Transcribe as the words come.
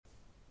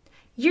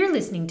You're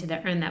listening to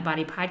the Earn That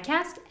Body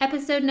podcast,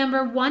 episode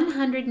number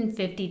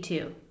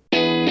 152.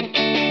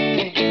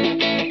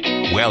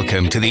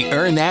 Welcome to the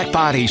Earn That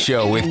Body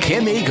Show with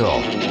Kim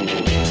Eagle.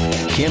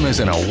 Kim is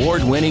an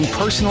award-winning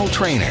personal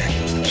trainer.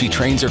 She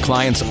trains her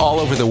clients all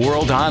over the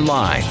world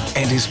online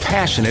and is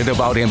passionate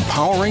about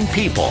empowering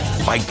people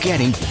by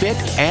getting fit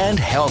and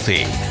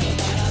healthy.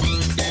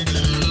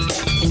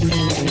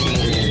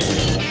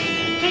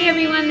 Hey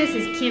everyone, this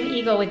is Kim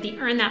Eagle with the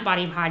Earn That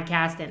Body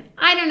podcast, and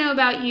I don't know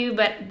about you,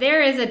 but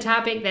there is a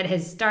topic that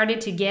has started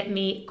to get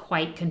me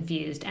quite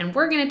confused, and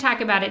we're going to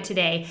talk about it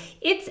today.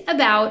 It's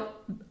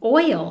about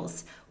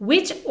oils.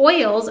 Which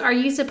oils are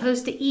you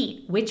supposed to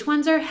eat? Which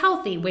ones are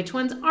healthy? Which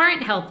ones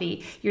aren't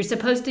healthy? You're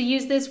supposed to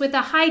use this with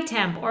a high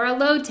temp or a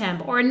low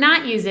temp, or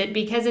not use it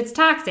because it's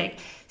toxic.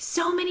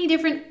 So many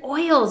different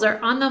oils are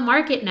on the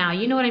market now.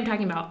 You know what I'm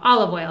talking about.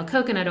 Olive oil,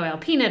 coconut oil,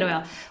 peanut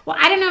oil. Well,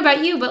 I don't know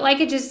about you, but like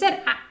I just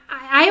said,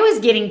 I was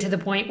getting to the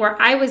point where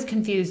I was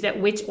confused at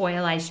which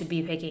oil I should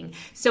be picking.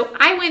 So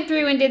I went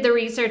through and did the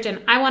research,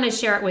 and I want to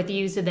share it with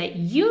you so that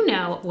you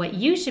know what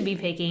you should be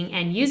picking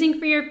and using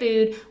for your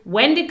food,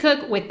 when to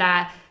cook with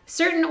that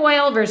certain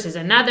oil versus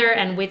another,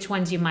 and which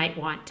ones you might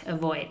want to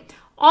avoid.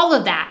 All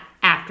of that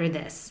after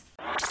this.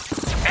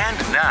 And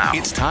now,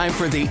 it's time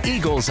for the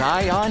Eagle's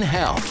Eye on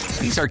Health.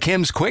 These are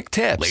Kim's quick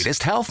tips,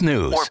 latest health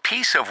news, or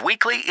piece of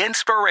weekly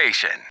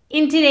inspiration.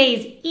 In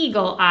today's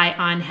Eagle Eye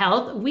on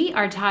Health, we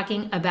are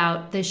talking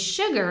about the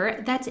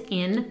sugar that's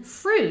in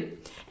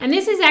fruit. And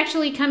this is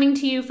actually coming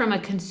to you from a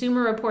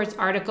Consumer Reports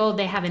article.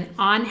 They have an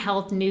On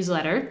Health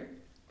newsletter.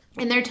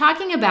 And they're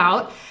talking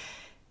about,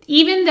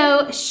 even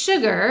though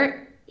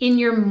sugar in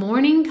your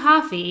morning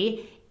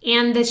coffee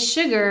and the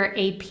sugar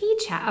a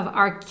peach have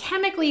are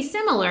chemically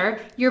similar,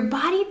 your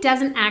body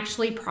doesn't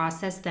actually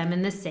process them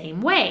in the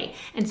same way.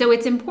 And so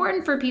it's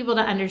important for people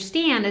to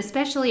understand,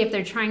 especially if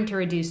they're trying to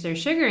reduce their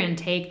sugar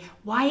intake,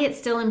 why it's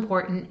still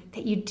important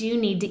that you do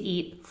need to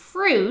eat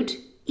fruit,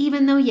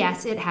 even though,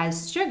 yes, it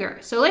has sugar.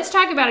 So let's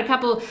talk about a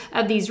couple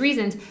of these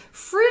reasons.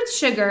 Fruit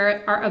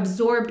sugar are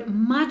absorbed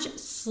much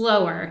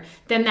slower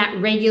than that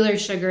regular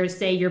sugar,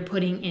 say, you're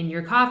putting in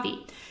your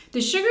coffee. The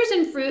sugars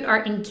in fruit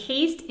are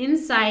encased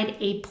inside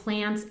a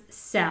plant's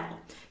cell.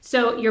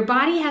 So your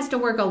body has to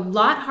work a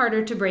lot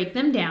harder to break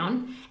them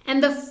down,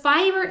 and the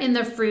fiber in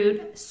the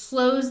fruit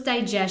slows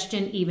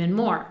digestion even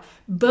more.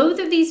 Both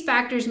of these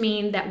factors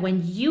mean that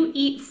when you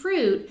eat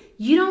fruit,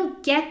 you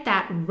don't get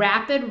that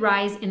rapid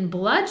rise in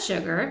blood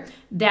sugar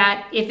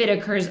that, if it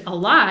occurs a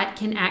lot,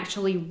 can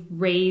actually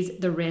raise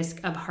the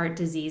risk of heart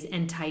disease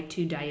and type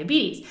 2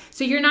 diabetes.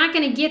 So you're not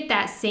going to get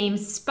that same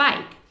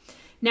spike.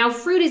 Now,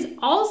 fruit is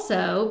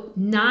also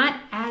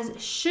not as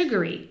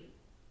sugary.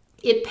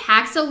 It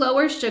packs a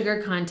lower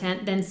sugar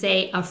content than,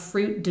 say, a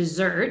fruit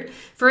dessert.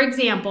 For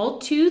example,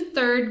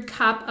 2/3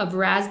 cup of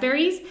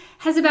raspberries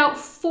has about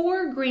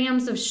 4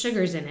 grams of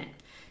sugars in it.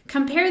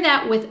 Compare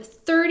that with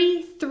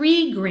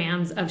 33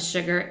 grams of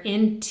sugar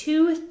in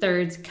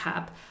 2/3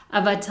 cup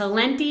of a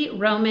Talenti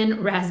Roman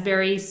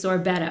raspberry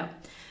sorbetto,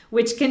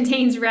 which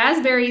contains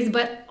raspberries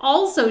but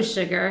also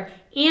sugar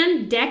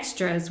and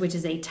dextrose, which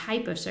is a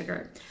type of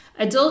sugar.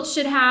 Adults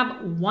should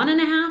have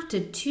 1.5 to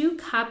 2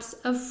 cups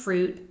of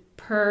fruit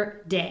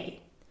per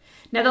day.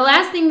 Now, the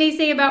last thing they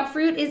say about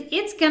fruit is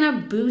it's going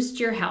to boost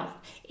your health.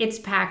 It's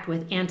packed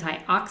with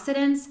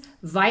antioxidants,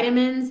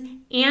 vitamins,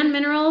 and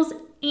minerals,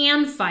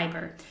 and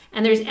fiber.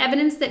 And there's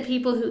evidence that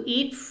people who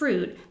eat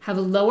fruit have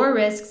lower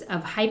risks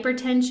of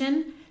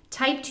hypertension,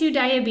 type 2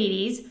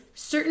 diabetes,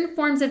 certain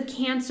forms of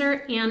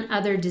cancer, and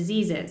other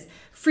diseases.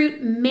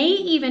 Fruit may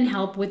even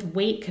help with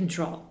weight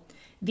control.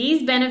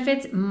 These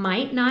benefits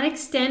might not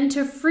extend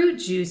to fruit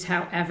juice,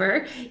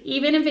 however,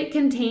 even if it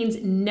contains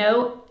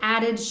no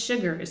added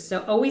sugars.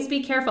 So always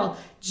be careful.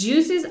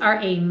 Juices are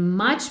a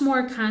much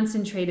more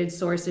concentrated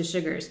source of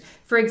sugars.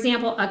 For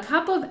example, a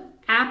cup of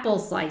apple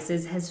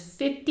slices has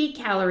 50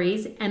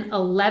 calories and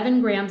 11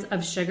 grams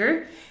of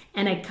sugar,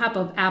 and a cup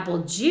of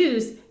apple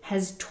juice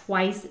has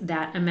twice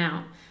that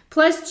amount.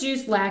 Plus,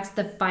 juice lacks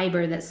the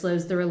fiber that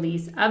slows the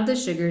release of the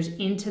sugars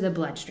into the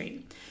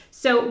bloodstream.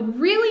 So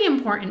really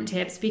important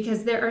tips,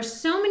 because there are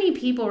so many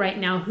people right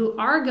now who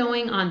are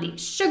going on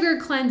these sugar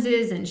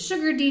cleanses and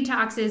sugar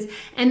detoxes,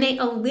 and they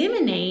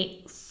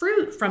eliminate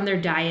fruit from their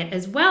diet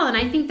as well. And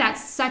I think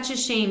that's such a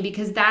shame,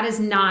 because that is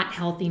not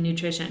healthy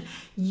nutrition.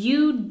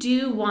 You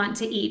do want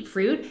to eat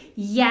fruit.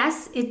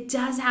 Yes, it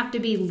does have to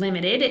be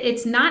limited.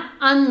 It's not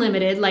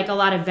unlimited like a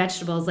lot of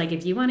vegetables. Like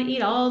if you want to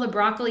eat all the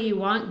broccoli you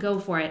want, go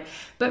for it.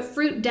 But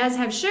fruit does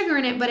have sugar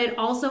in it, but it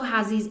also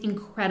has these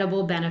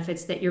incredible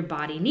benefits that your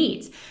body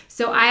needs.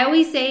 So I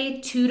always say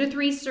 2 to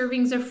 3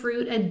 servings of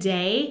fruit a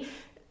day.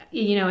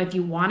 You know, if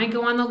you want to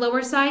go on the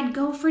lower side,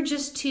 go for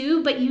just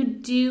 2, but you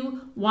do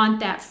want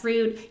that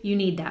fruit. You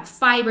need that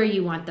fiber.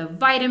 You want the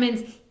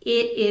vitamins.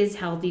 It is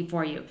healthy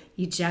for you.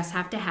 You just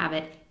have to have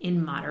it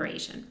in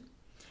moderation.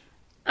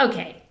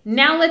 Okay,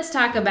 now let's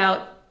talk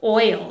about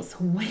oils.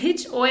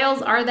 Which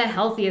oils are the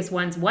healthiest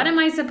ones? What am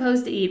I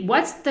supposed to eat?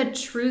 What's the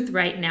truth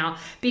right now?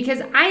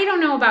 Because I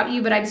don't know about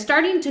you, but I'm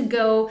starting to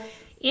go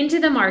into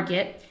the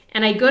market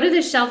and I go to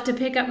the shelf to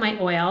pick up my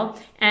oil,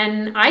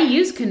 and I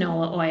use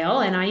canola oil,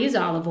 and I use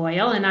olive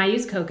oil, and I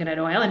use coconut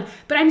oil,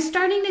 but I'm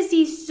starting to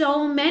see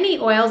so many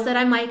oils that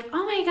I'm like,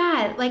 oh my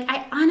God, like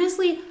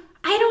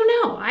I don't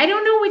know. I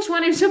don't know which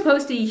one I'm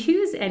supposed to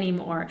use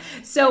anymore.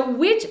 So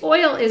which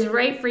oil is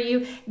right for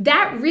you?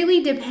 That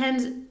really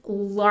depends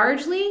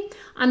largely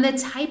on the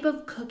type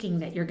of cooking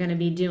that you're going to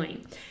be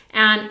doing.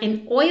 And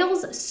an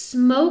oil's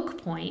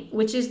smoke point,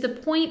 which is the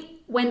point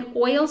when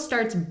oil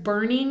starts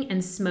burning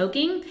and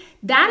smoking,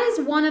 that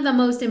is one of the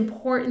most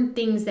important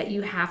things that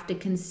you have to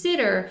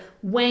consider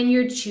when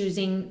you're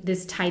choosing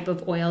this type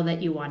of oil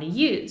that you want to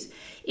use.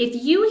 If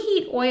you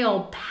heat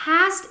oil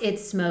past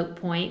its smoke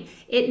point,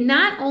 it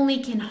not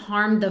only can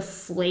harm the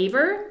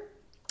flavor,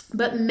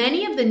 but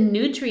many of the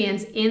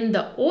nutrients in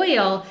the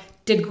oil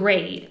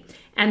degrade.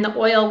 And the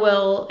oil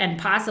will and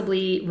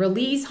possibly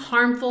release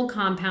harmful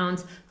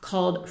compounds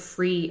called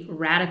free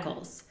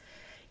radicals.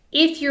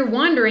 If you're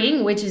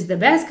wondering which is the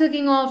best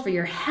cooking oil for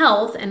your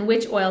health and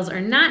which oils are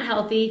not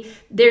healthy,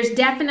 there's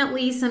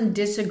definitely some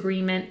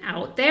disagreement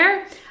out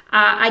there.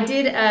 I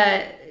did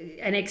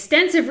an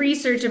extensive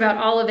research about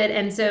all of it,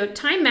 and so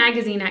Time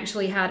Magazine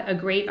actually had a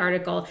great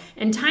article,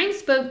 and Time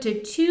spoke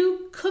to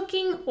 2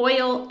 cooking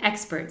oil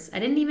experts. I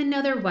didn't even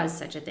know there was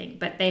such a thing,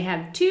 but they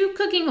have 2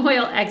 cooking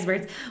oil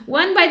experts,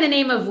 one by the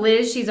name of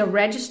Liz. She's a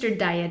registered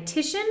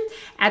dietitian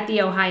at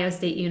The Ohio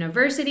State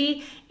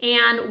University,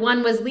 and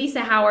one was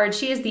Lisa Howard.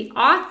 She is the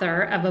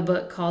author of a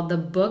book called The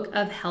Book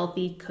of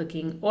Healthy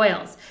Cooking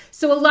Oils.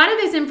 So a lot of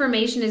this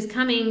information is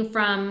coming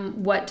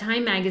from what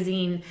Time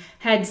Magazine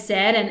had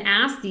said and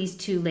asked these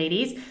 2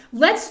 ladies.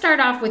 Let's start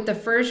off with the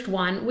first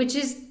one, which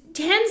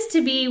tends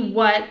to be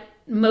what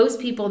most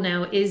people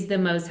know is the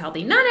most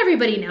healthy. Not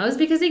everybody knows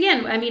because,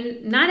 again,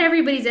 not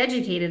everybody's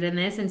educated in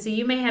this, and so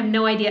you may have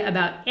no idea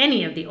about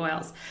any of the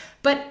oils.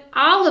 But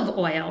olive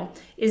oil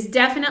is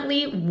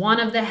definitely one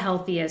of the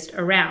healthiest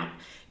around.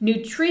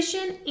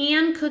 Nutrition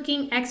and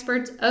cooking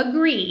experts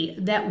agree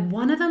that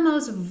one of the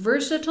most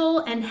versatile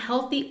and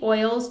healthy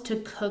oils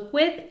to cook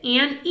with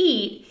and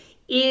eat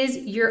is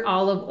your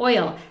olive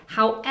oil.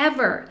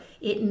 However,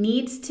 it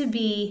needs to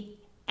be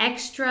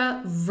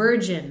extra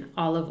virgin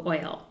olive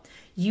oil.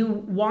 You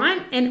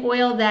want an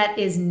oil that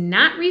is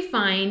not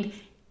refined,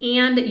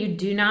 and you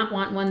do not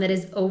want one that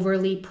is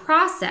overly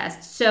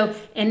processed. So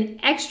an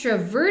extra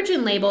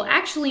virgin label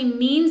actually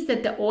means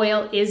that the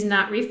oil is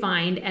not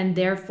refined, and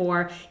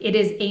therefore it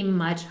is a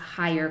much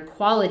higher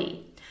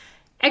quality.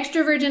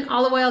 Extra virgin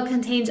olive oil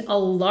contains a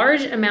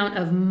large amount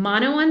of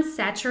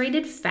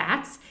monounsaturated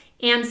fats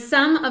and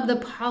some of the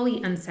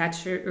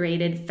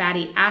polyunsaturated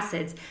fatty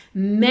acids.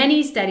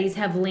 Many studies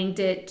have linked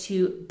it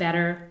to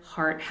better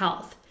heart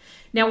health.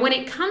 Now, when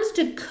it comes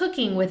to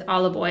cooking with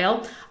olive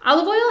oil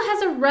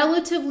has a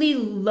relatively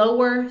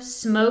lower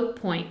smoke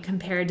point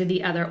compared to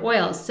the other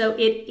oils. So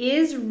it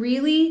is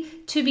really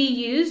to be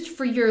used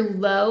for your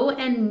low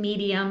and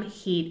medium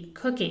heat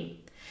cooking.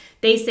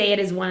 They say it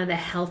is one of the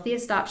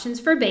healthiest options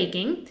for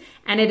baking,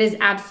 and it is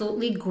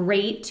absolutely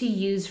great to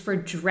use for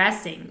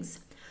dressings.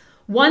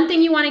 One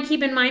thing you want to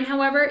keep in mind,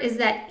 however, is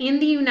that in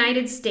the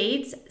United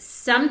States,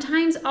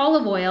 sometimes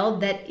olive oil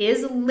that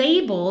is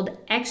labeled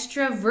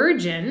extra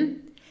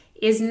virgin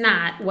is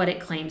not what it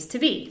claims to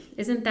be.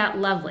 Isn't that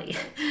lovely?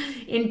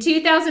 In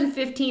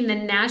 2015, the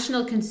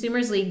National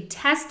Consumers League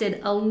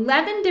tested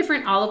 11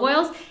 different olive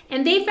oils,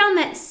 and they found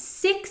that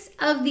 6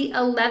 of the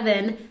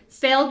 11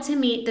 failed to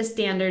meet the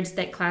standards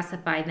that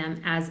classify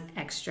them as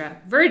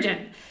extra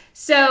virgin.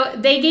 So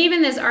they gave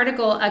in this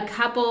article a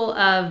couple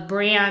of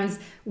brands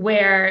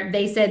where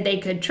they said they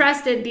could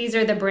trust it. These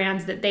are the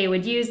brands that they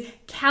would use: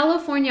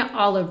 California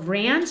Olive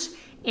Ranch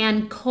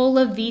and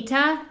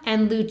Colavita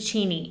and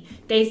Lucchini.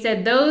 They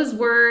said those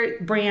were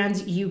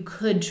brands you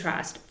could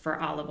trust for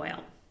olive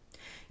oil.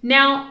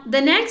 Now,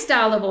 the next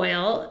olive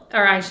oil,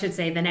 or I should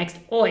say the next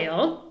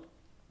oil,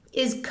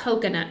 is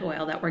coconut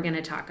oil that we're going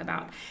to talk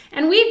about.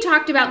 And we've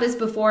talked about this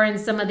before in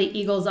some of the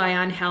Eagle's Eye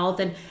on Health.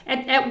 And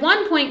at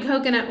one point,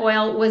 coconut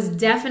oil was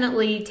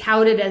definitely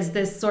touted as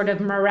this sort of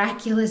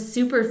miraculous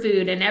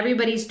superfood. And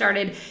everybody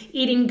started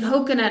eating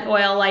coconut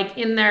oil like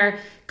in their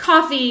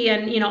coffee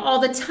and, all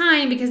the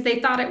time because they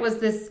thought it was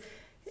this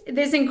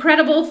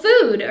incredible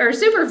food or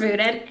superfood.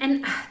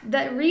 And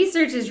the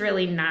research has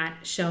really not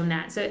shown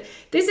that. So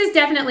this is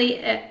definitely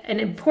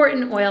an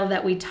important oil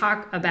that we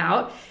talk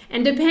about.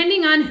 And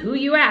depending on who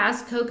you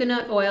ask,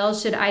 coconut oil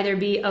should either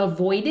be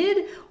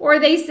avoided or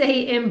they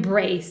say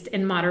embraced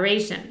in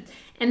moderation.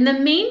 And the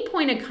main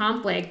point of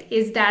conflict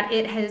is that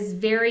it has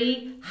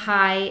very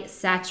high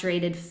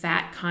saturated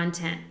fat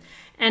content.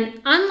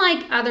 And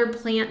unlike other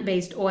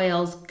plant-based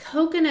oils,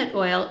 coconut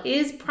oil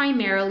is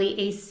primarily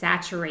a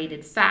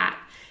saturated fat.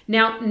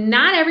 Now,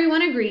 not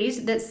everyone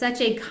agrees that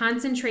such a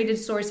concentrated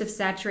source of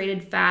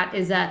saturated fat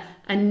is a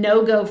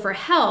no-go for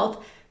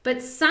health,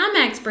 But some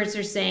experts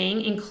are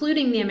saying,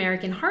 including the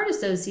American Heart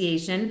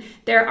Association,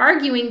 they're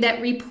arguing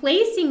that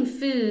replacing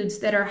foods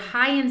that are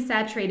high in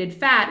saturated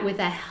fat with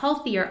a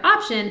healthier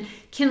option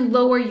can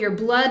lower your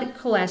blood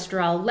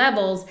cholesterol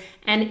levels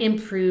and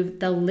improve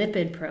the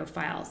lipid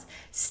profiles.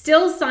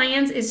 Still,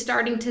 science is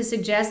starting to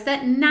suggest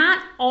that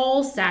not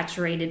all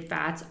saturated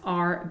fats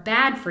are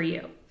bad for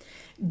you.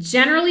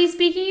 Generally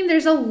speaking,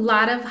 there's a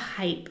lot of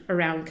hype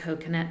around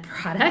coconut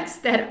products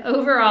that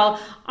overall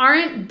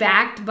aren't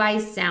backed by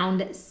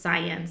sound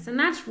science. And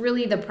that's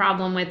really the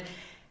problem with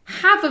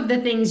half of the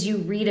things you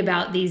read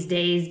about these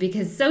days,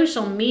 because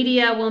social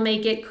media will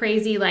make it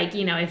crazy. Like,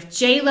 if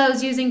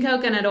J-Lo's using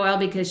coconut oil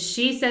because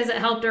she says it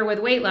helped her with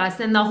weight loss,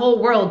 then the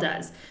whole world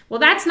does. Well,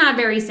 that's not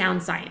very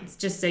sound science,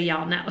 just so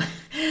y'all know.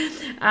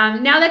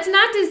 Now, that's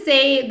not to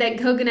say that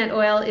coconut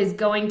oil is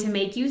going to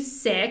make you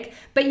sick,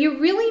 but you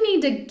really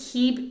need to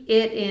keep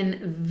it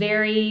in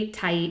very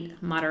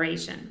tight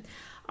moderation.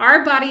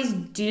 Our bodies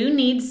do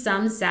need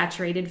some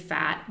saturated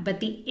fat, but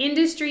the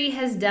industry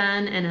has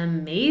done an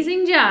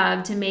amazing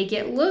job to make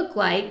it look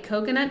like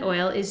coconut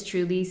oil is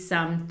truly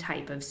some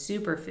type of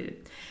superfood.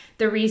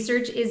 The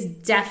research is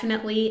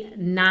definitely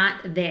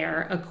not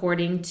there,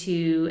 according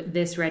to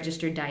this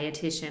registered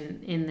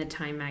dietitian in the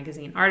Time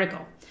magazine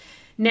article.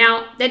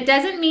 Now, that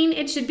doesn't mean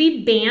it should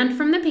be banned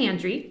from the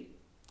pantry.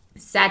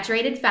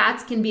 Saturated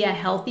fats can be a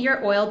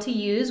healthier oil to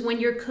use when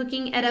you're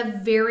cooking at a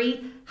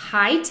very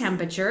high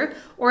temperature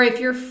or if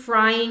you're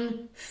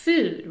frying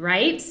food,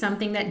 right?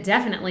 Something that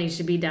definitely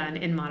should be done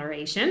in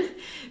moderation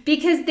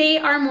because they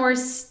are more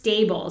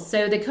stable.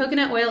 So the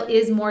coconut oil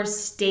is more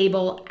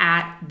stable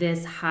at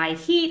this high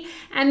heat,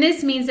 and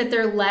this means that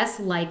they're less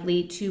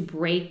likely to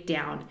break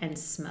down and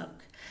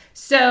smoke.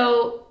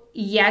 So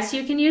yes,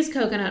 you can use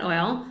coconut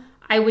oil.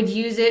 I would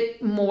use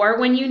it more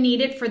when you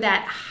need it for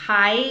that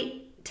high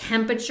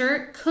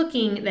temperature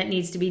cooking that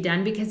needs to be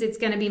done because it's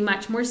going to be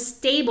much more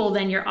stable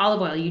than your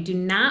olive oil. You do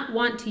not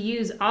want to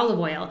use olive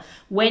oil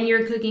when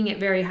you're cooking at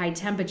very high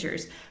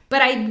temperatures.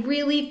 But I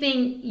really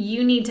think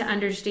you need to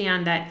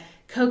understand that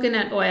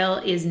coconut oil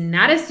is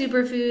not a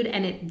superfood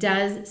and it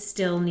does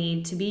still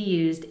need to be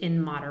used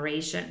in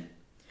moderation.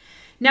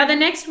 Now, the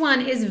next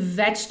one is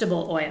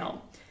vegetable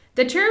oil.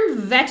 The term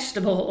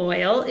vegetable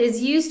oil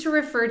is used to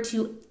refer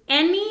to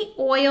any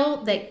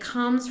oil that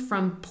comes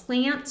from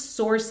plant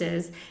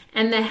sources,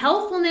 and the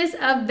healthfulness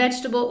of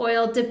vegetable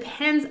oil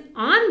depends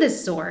on the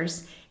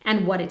source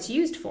and what it's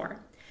used for.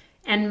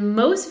 And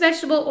most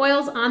vegetable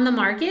oils on the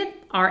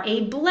market are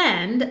a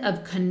blend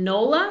of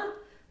canola,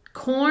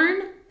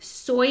 corn,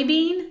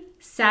 soybean,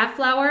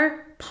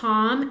 safflower,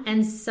 palm,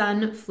 and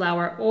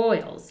sunflower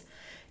oils.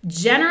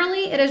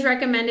 Generally, it is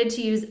recommended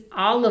to use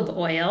olive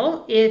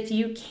oil if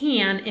you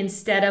can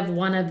instead of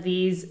one of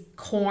these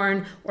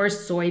corn or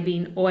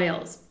soybean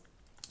oils.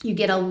 You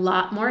get a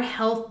lot more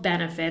health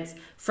benefits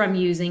from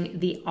using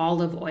the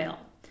olive oil.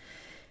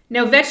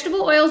 Now,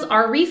 vegetable oils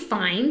are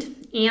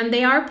refined and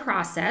they are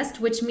processed,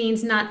 which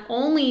means not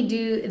only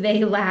do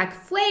they lack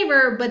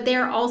flavor, but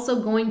they're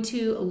also going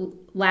to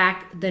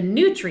lack the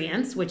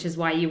nutrients, which is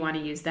why you want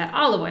to use that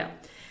olive oil.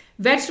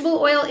 Vegetable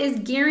oil is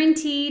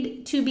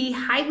guaranteed to be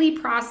highly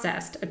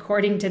processed,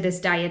 according to this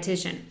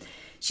dietitian.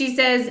 She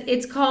says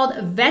it's called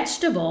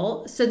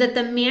vegetable so that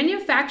the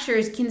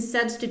manufacturers can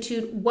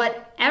substitute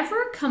whatever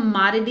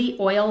commodity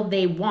oil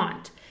they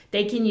want.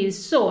 They can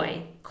use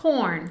soy,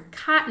 corn,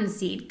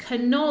 cottonseed,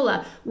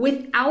 canola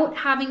without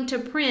having to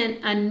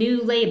print a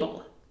new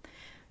label.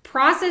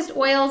 Processed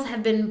oils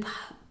have been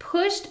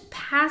pushed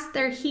past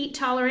their heat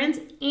tolerance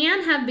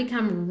and have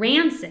become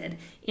rancid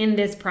in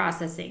this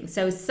processing.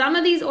 So some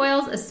of these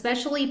oils,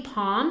 especially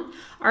palm,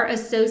 are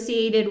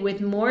associated with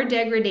more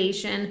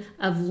degradation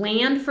of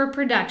land for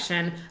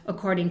production,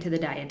 according to the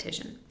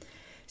dietitian.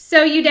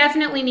 So you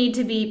definitely need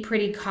to be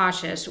pretty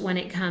cautious when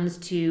it comes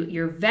to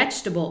your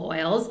vegetable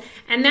oils,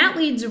 and that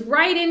leads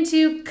right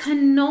into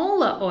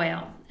canola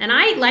oil. And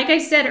like I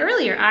said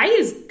earlier, I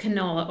use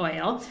canola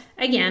oil.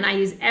 Again, I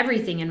use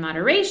everything in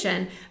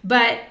moderation,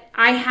 but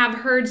I have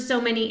heard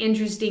so many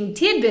interesting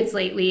tidbits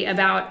lately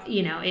about,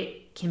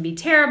 it can be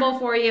terrible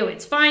for you,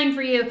 it's fine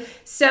for you.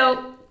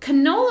 So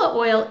canola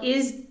oil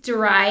is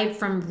derived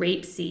from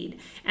rapeseed,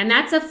 and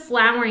that's a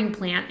flowering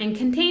plant and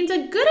contains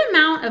a good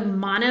amount of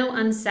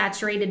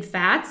monounsaturated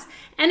fats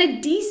and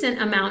a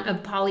decent amount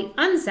of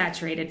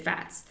polyunsaturated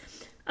fats.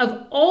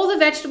 Of all the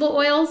vegetable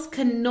oils,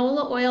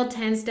 canola oil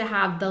tends to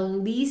have the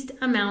least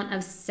amount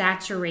of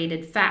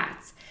saturated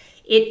fats.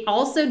 It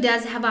also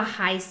does have a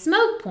high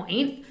smoke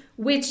point,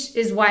 which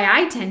is why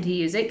I tend to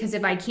use it, because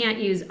if I can't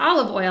use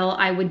olive oil,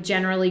 I would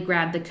generally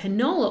grab the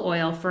canola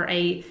oil for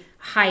a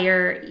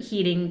higher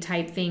heating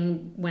type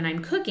thing when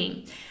I'm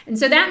cooking. And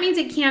so that means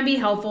it can be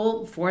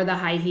helpful for the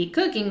high heat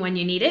cooking when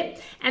you need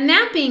it. And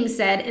that being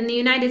said, in the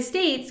United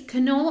States,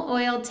 canola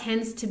oil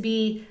tends to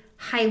be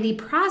highly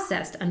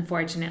processed,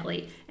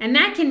 unfortunately, and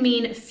that can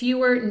mean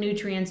fewer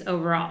nutrients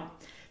overall.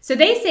 So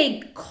they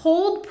say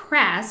cold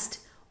pressed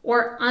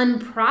or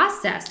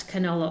unprocessed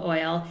canola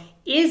oil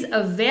is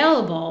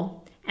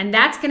available, And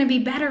that's going to be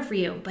better for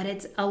you, but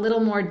it's a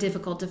little more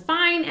difficult to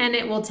find and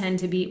it will tend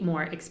to be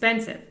more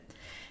expensive.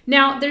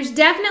 Now, there's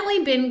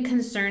definitely been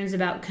concerns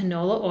about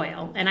canola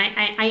oil, and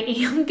I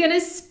am going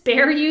to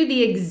spare you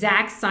the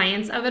exact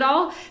science of it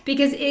all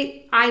because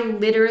I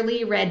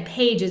literally read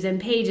pages and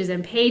pages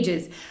and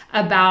pages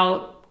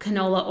about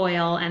canola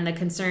oil and the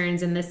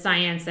concerns and the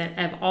science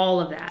of all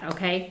of that,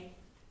 okay?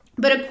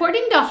 But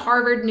according to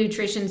Harvard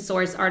Nutrition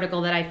Source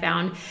article that I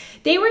found,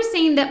 they were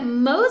saying that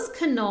most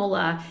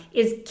canola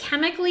is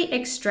chemically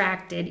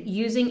extracted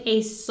using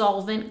a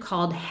solvent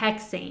called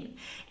hexane.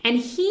 And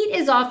heat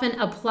is often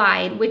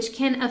applied, which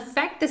can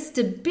affect the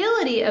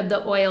stability of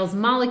the oil's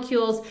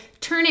molecules,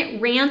 turn it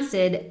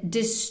rancid,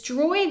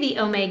 destroy the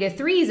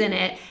omega-3s in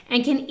it,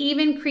 and can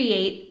even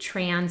create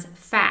trans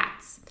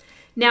fats.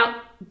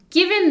 Now,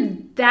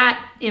 given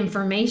that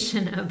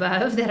information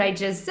above that I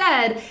just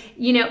said,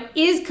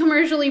 is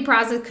commercially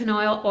processed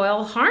canola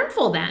oil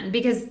harmful then?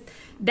 Because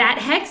that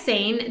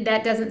hexane,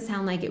 that doesn't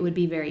sound like it would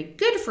be very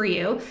good for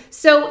you.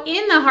 So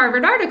in the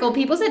Harvard article,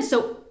 people said,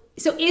 so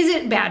is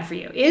it bad for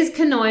you? Is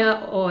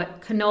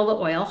canola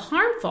oil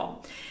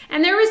harmful?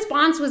 And their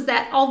response was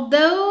that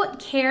although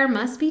care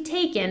must be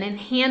taken in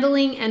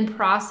handling and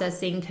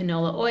processing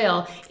canola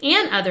oil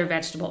and other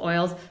vegetable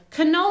oils,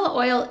 canola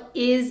oil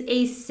is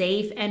a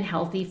safe and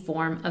healthy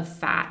form of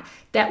fat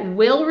that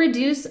will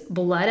reduce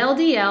blood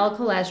LDL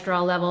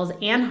cholesterol levels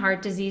and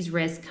heart disease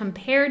risk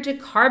compared to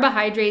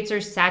carbohydrates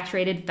or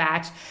saturated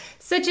fats,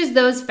 such as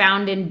those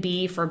found in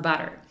beef or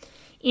butter.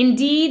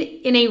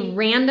 Indeed, in a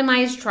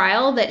randomized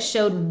trial that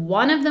showed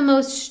one of the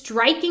most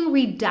striking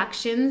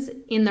reductions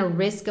in the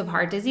risk of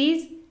heart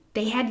disease,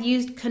 they had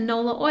used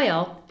canola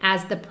oil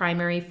as the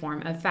primary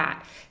form of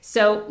fat.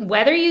 So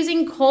whether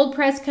using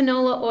cold-pressed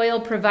canola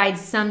oil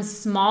provides some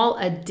small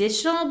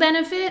additional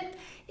benefit,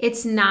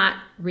 it's not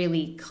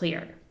really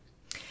clear.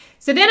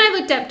 So then I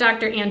looked up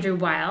Dr. Andrew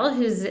Weil,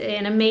 who's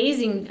an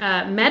amazing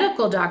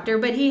medical doctor,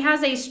 but he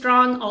has a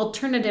strong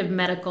alternative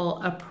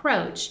medical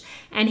approach.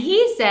 And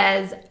he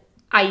says,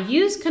 I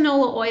use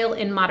canola oil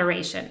in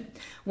moderation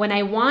when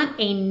I want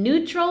a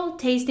neutral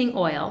tasting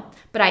oil,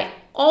 but I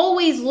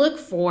always look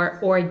for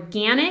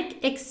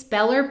organic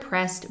expeller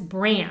pressed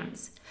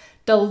brands.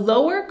 The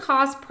lower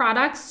cost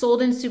products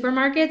sold in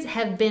supermarkets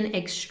have been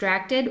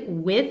extracted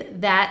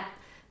with that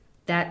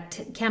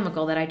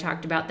chemical that I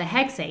talked about, the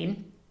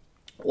hexane,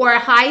 or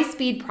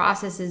high-speed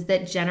processes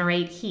that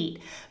generate heat.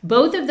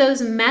 Both of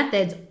those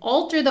methods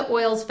alter the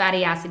oil's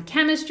fatty acid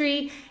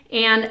chemistry,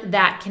 and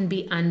that can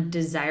be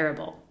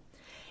undesirable.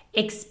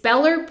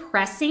 Expeller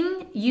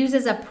pressing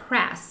uses a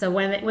press. So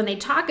when they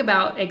talk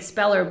about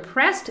expeller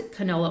pressed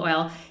canola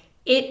oil,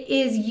 it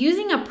is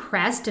using a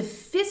press to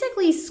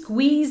physically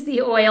squeeze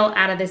the oil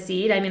out of the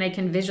seed. I mean, I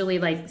can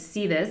visually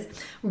see this,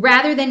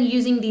 rather than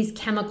using these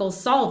chemical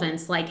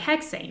solvents like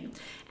hexane.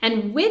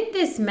 And with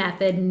this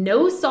method,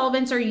 no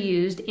solvents are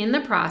used in the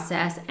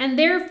process, and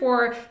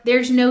therefore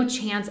there's no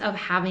chance of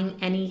having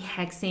any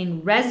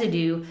hexane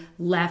residue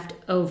left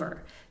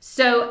over.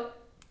 So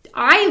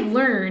I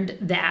learned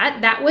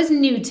that was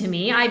new to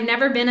me. I've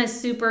never been a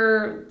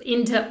super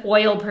into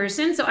oil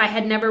person, so I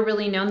had never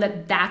really known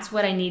that that's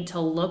what I need to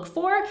look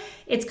for.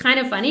 It's kind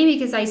of funny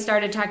because I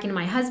started talking to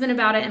my husband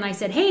about it and I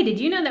said, hey, did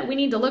you know that we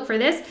need to look for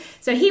this?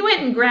 So he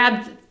went and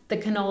grabbed the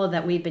canola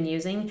that we've been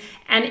using.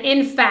 And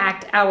in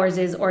fact, ours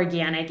is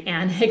organic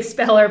and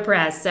expeller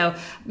press. So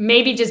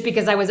maybe just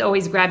because I was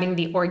always grabbing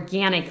the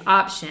organic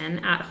option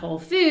at Whole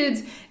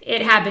Foods,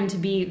 it happened to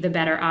be the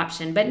better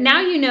option. But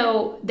now you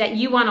know that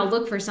you want to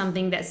look for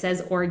something that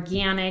says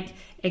organic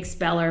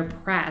expeller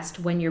pressed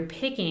when you're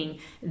picking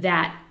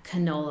that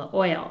canola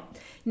oil.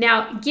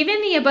 Now,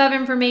 given the above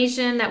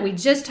information that we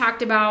just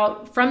talked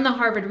about from the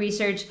Harvard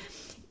research,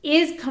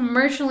 is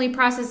commercially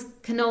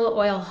processed canola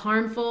oil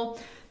harmful?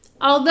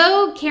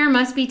 Although care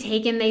must be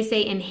taken, they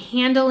say, in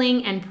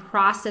handling and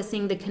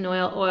processing the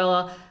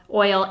canola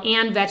oil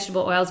and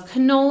vegetable oils,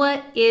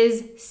 canola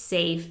is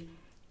safe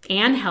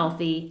and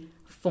healthy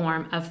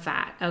form of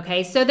fat.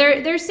 Okay, so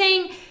they're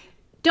saying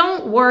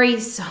don't worry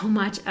so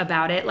much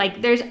about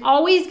it. There's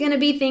always going to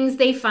be things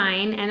they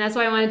find, and that's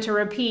why I wanted to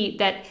repeat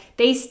that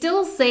they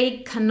still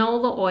say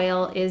canola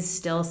oil is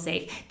still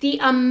safe. The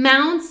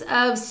amounts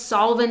of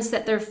solvents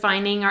that they're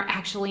finding are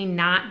actually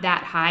not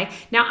that high.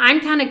 Now,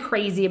 I'm kind of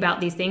crazy about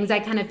these things.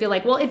 I kind of feel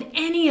like, well, if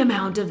any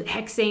amount of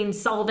hexane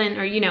solvent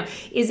or,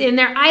 is in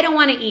there, I don't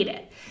want to eat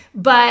it.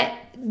 But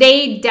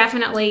they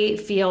definitely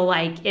feel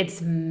like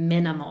it's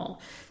minimal.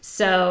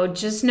 So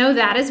just know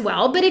that as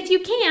well. But if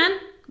you can,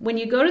 when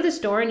you go to the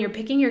store and you're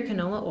picking your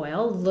canola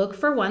oil, look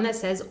for one that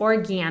says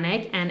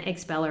organic and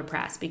expeller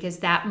press, because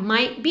that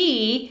might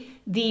be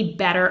the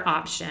better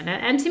option.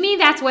 And to me,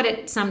 that's what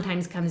it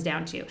sometimes comes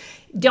down to.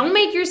 Don't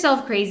make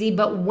yourself crazy,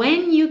 but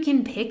when you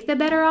can pick the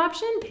better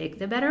option, pick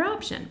the better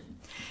option.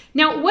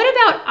 Now, what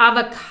about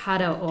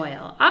avocado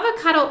oil?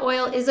 Avocado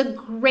oil is a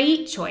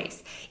great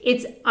choice.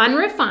 It's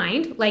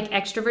unrefined, like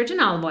extra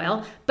virgin olive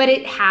oil, but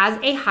it has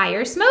a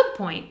higher smoke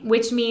point,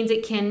 which means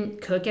it can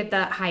cook at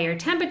the higher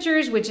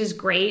temperatures, which is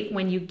great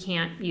when you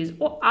can't use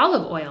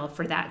olive oil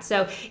for that.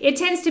 So it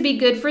tends to be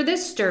good for the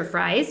stir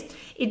fries.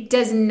 It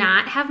does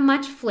not have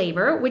much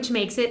flavor, which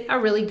makes it a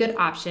really good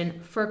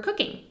option for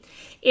cooking.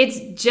 It's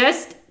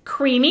just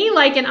creamy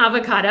like an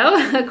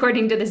avocado,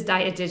 according to this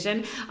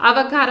dietitian.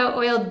 Avocado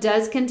oil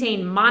does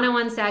contain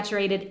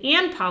monounsaturated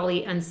and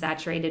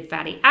polyunsaturated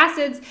fatty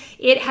acids.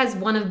 It has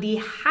one of the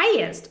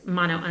highest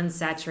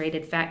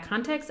monounsaturated fat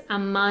contents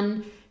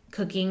among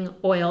cooking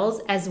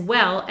oils, as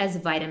well as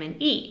vitamin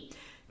E.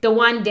 The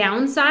one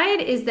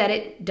downside is that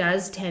it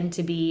does tend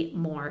to be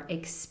more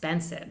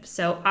expensive.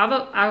 So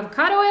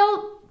avocado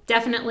oil,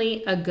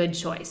 definitely a good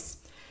choice.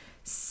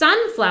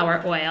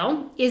 Sunflower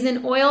oil is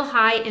an oil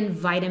high in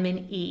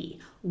vitamin E.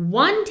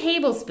 1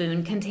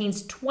 tablespoon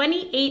contains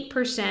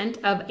 28%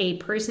 of a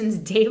person's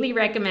daily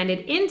recommended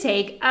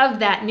intake of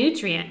that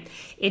nutrient.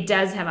 It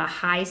does have a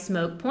high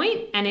smoke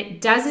point, and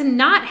it does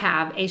not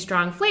have a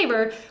strong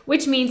flavor,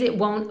 which means it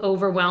won't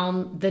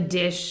overwhelm the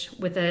dish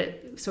with a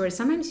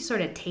sometimes you sort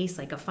of taste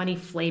like a funny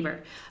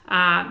flavor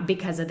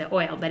because of the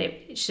oil, but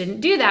it shouldn't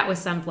do that with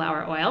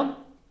sunflower oil.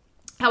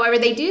 However,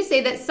 they do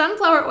say that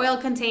sunflower oil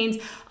contains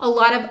a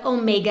lot of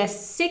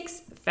omega-6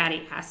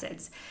 fatty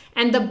acids,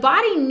 and the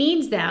body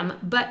needs them,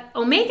 but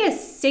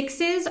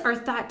omega-6s are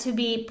thought to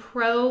be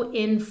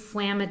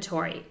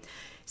pro-inflammatory.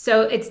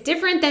 So it's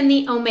different than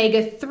the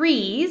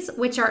omega-3s,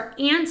 which are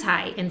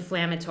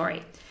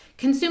anti-inflammatory.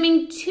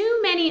 Consuming too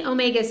many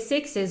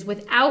omega-6s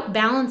without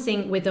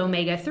balancing with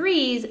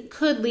omega-3s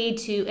could lead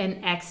to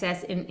an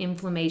excess in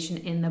inflammation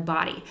in the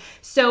body.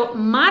 So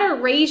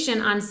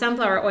moderation on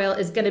sunflower oil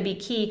is going to be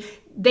key.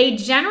 They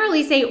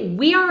generally say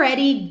we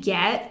already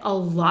get a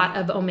lot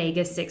of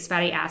omega-6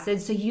 fatty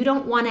acids, so you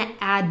don't want to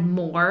add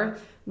more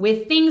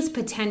with things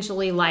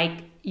potentially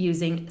like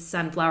using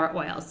sunflower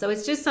oil. So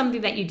it's just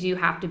something that you do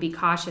have to be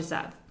cautious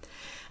of.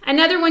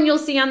 Another one you'll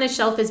see on the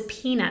shelf is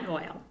peanut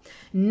oil.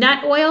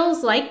 Nut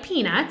oils, like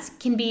peanuts,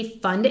 can be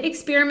fun to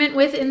experiment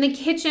with in the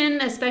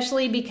kitchen,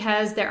 especially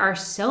because there are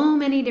so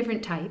many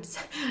different types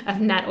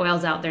of nut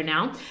oils out there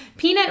now.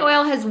 Peanut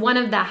oil has one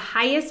of the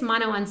highest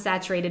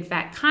monounsaturated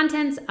fat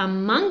contents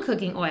among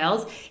cooking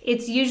oils.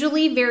 It's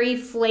usually very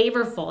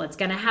flavorful. It's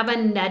going to have a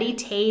nutty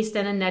taste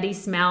and a nutty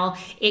smell.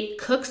 It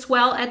cooks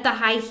well at the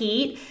high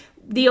heat.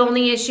 The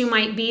only issue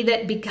might be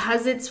that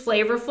because it's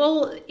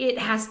flavorful, it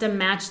has to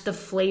match the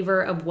flavor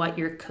of what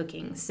you're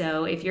cooking.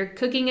 So if you're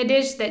cooking a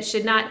dish that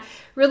should not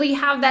really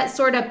have that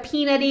sort of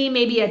peanutty,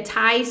 maybe a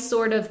Thai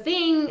sort of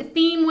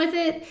theme with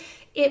it,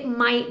 it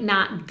might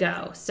not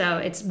go. So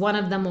it's one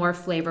of the more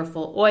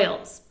flavorful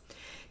oils.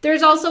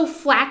 There's also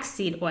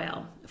flaxseed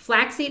oil.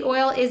 Flaxseed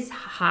oil is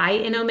high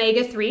in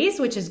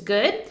omega-3s, which is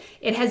good.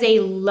 It has a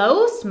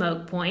low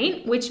smoke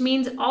point, which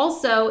means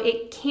also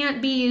it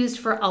can't be used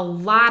for a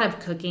lot of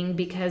cooking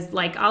because,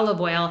 like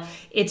olive oil,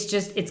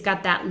 it's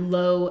got that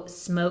low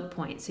smoke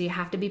point. So you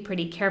have to be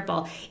pretty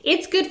careful.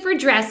 It's good for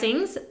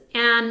dressings,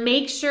 and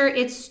make sure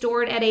it's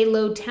stored at a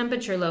low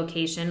temperature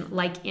location,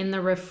 like in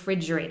the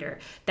refrigerator.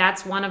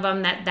 That's one of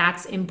them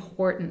that's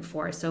important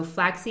for. So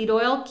flaxseed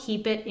oil,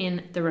 keep it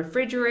in the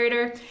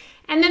refrigerator.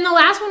 And then the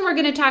last one we're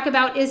going to talk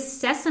about is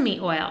sesame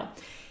oil.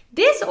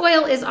 This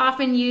oil is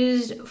often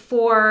used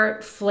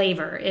for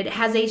flavor. It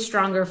has a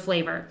stronger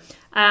flavor.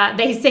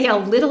 They say a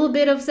little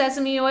bit of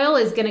sesame oil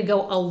is going to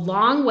go a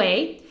long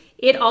way.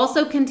 It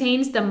also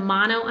contains the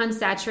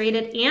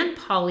monounsaturated and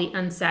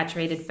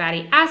polyunsaturated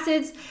fatty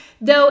acids,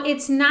 though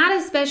it's not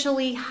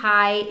especially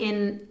high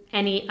in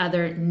any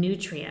other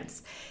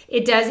nutrients.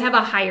 It does have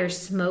a higher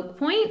smoke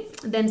point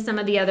than some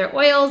of the other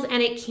oils,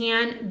 and it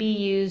can be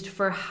used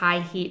for high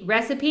heat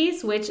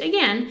recipes, which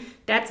again,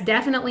 that's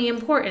definitely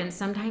important.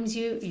 Sometimes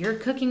you're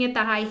cooking at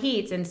the high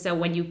heats, and so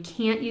when you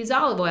can't use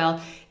olive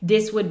oil,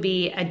 this would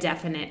be a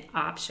definite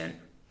option.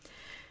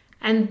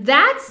 And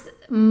that's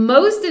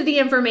most of the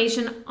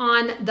information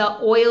on the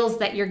oils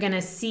that you're going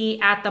to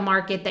see at the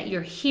market that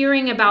you're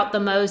hearing about the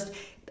most.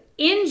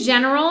 In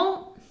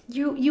general,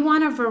 you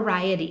want a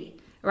variety,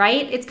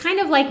 right? It's kind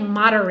of like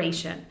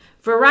moderation.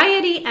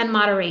 Variety and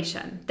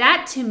moderation.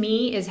 That to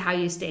me is how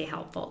you stay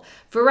helpful.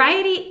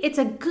 Variety, it's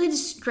a good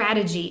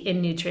strategy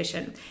in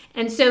nutrition.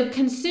 And so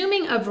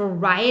consuming a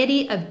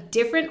variety of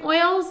different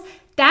oils,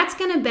 that's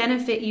going to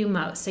benefit you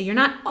most. So you're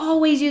not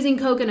always using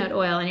coconut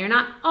oil and you're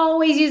not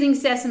always using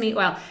sesame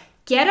oil.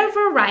 Get a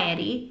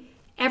variety,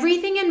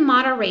 everything in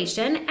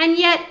moderation, and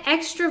yet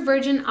extra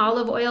virgin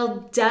olive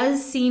oil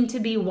does seem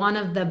to be one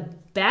of the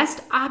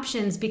best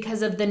options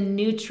because of the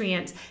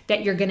nutrients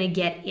that you're going to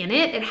get in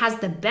it. It has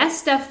the best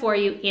stuff for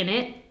you in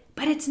it,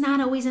 but it's not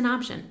always an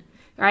option,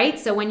 right?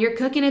 So when you're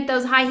cooking at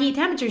those high heat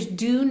temperatures,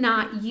 do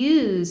not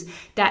use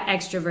that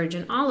extra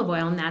virgin olive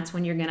oil, and that's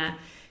when you're going to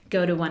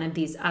go to one of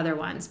these other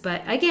ones.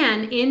 But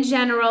again, in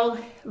general,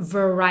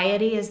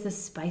 variety is the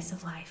spice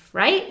of life,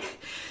 right?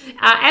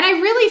 And I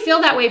really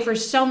feel that way for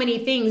so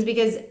many things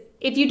because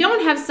if you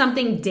don't have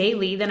something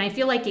daily, then I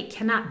feel like it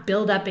cannot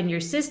build up in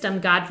your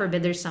system. God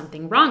forbid there's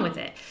something wrong with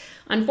it.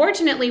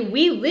 Unfortunately,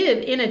 we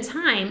live in a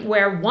time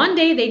where one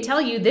day they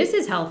tell you this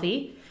is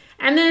healthy,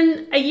 and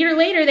then a year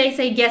later they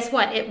say, guess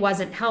what? It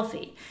wasn't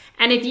healthy.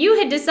 And if you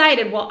had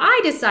decided, well,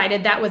 I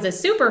decided that was a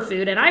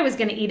superfood and I was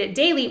going to eat it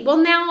daily, well,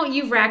 now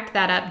you've racked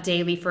that up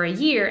daily for a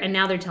year and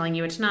now they're telling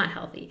you it's not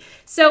healthy.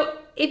 So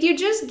if you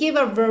just give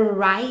a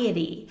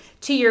variety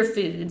to your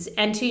foods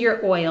and to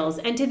your oils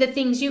and to the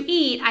things you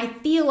eat, I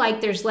feel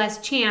like there's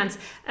less chance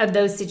of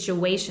those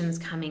situations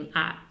coming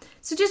up.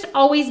 So just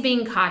always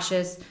being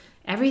cautious,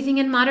 everything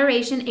in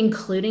moderation,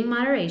 including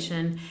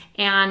moderation,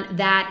 and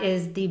that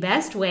is the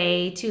best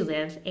way to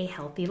live a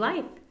healthy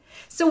life.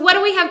 So what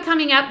do we have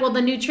coming up? Well,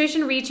 the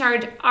Nutrition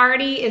Recharge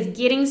already is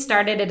getting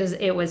started.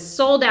 It was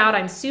sold out.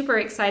 I'm super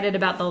excited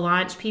about the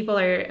launch. People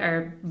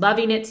are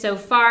loving it so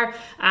far.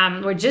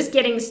 We're just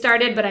getting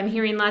started, but I'm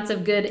hearing lots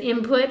of good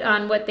input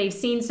on what they've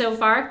seen so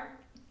far.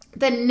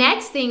 The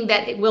next thing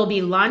that we'll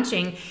be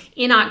launching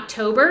in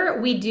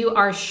October, we do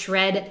our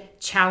Shred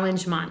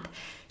Challenge Month.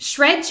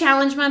 Shred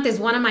Challenge Month is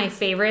one of my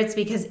favorites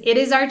because it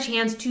is our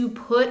chance to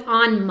put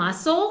on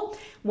muscle.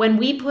 When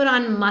we put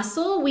on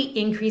muscle, we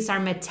increase our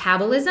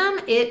metabolism.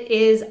 It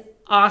is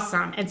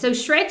awesome. And so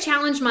Shred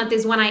Challenge Month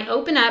is when I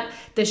open up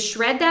the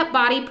Shred That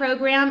Body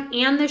program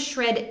and the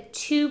Shred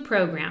 2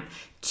 program.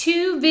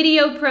 2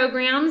 video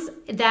programs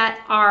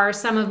that are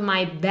some of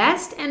my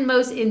best and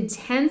most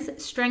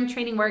intense strength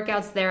training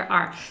workouts there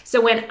are.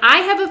 So when I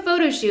have a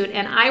photo shoot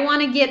and I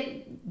want to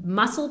get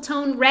muscle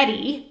tone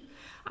ready,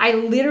 I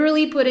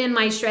literally put in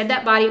my Shred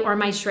That Body or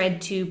my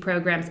Shred 2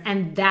 programs,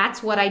 and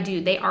that's what I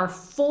do. They are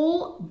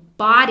full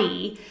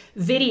body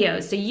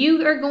videos. So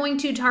you are going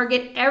to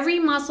target every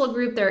muscle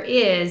group there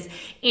is,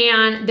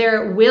 and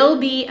there will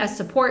be a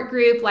support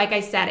group. Like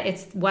I said,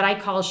 it's what I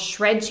call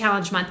Shred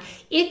Challenge Month.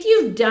 If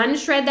you've done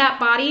Shred That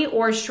Body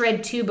or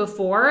Shred 2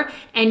 before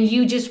and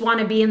you just want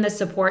to be in the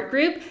support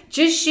group,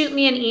 just shoot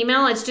me an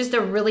email. It's just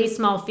a really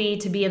small fee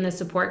to be in the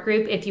support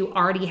group if you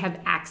already have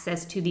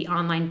access to the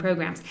online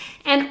programs.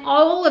 And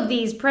all of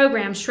these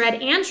programs,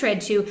 Shred and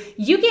Shred 2,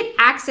 you get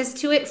access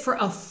to it for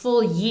a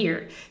full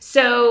year.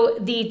 So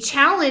the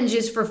challenge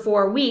is for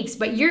 4 weeks,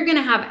 but you're going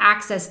to have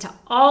access to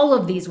all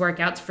of these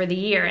workouts for the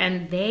year.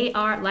 And they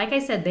are, like I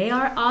said, they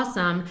are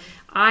awesome.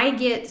 I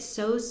get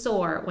so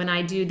sore when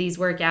I do these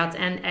workouts.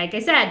 And like I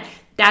said,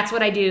 that's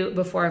what I do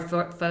before a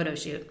photo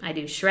shoot. I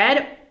do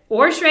Shred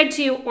or Shred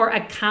 2 or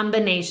a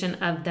combination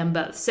of them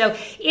both. So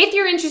if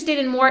you're interested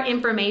in more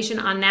information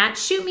on that,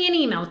 shoot me an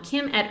email,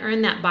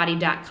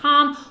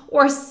 kim@earnthatbody.com,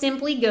 or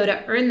simply go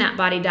to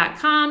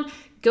earnthatbody.com.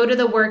 Go to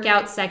the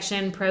workout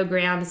section,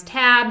 programs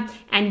tab,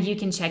 and you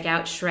can check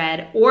out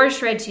Shred or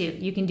Shred 2.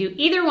 You can do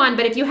either one,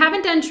 but if you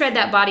haven't done Shred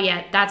That Body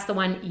yet, that's the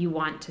one you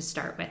want to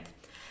start with.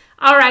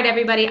 All right,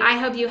 everybody, I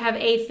hope you have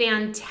a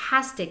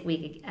fantastic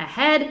week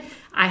ahead.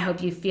 I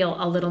hope you feel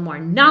a little more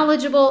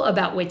knowledgeable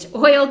about which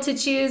oil to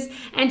choose.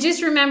 And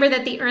just remember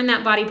that the Earn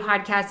That Body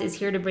podcast is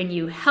here to bring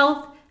you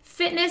health,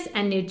 fitness,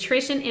 and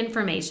nutrition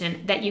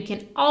information that you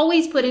can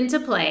always put into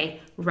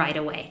play right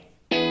away.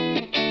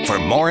 For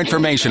more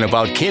information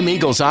about Kim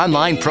Eagle's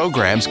online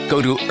programs,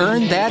 go to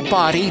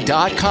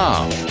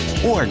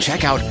earnthatbody.com or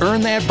check out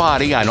Earn That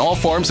Body on all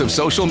forms of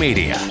social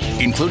media,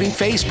 including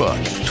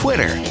Facebook,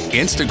 Twitter,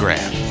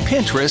 Instagram,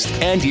 Pinterest,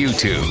 and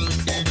YouTube.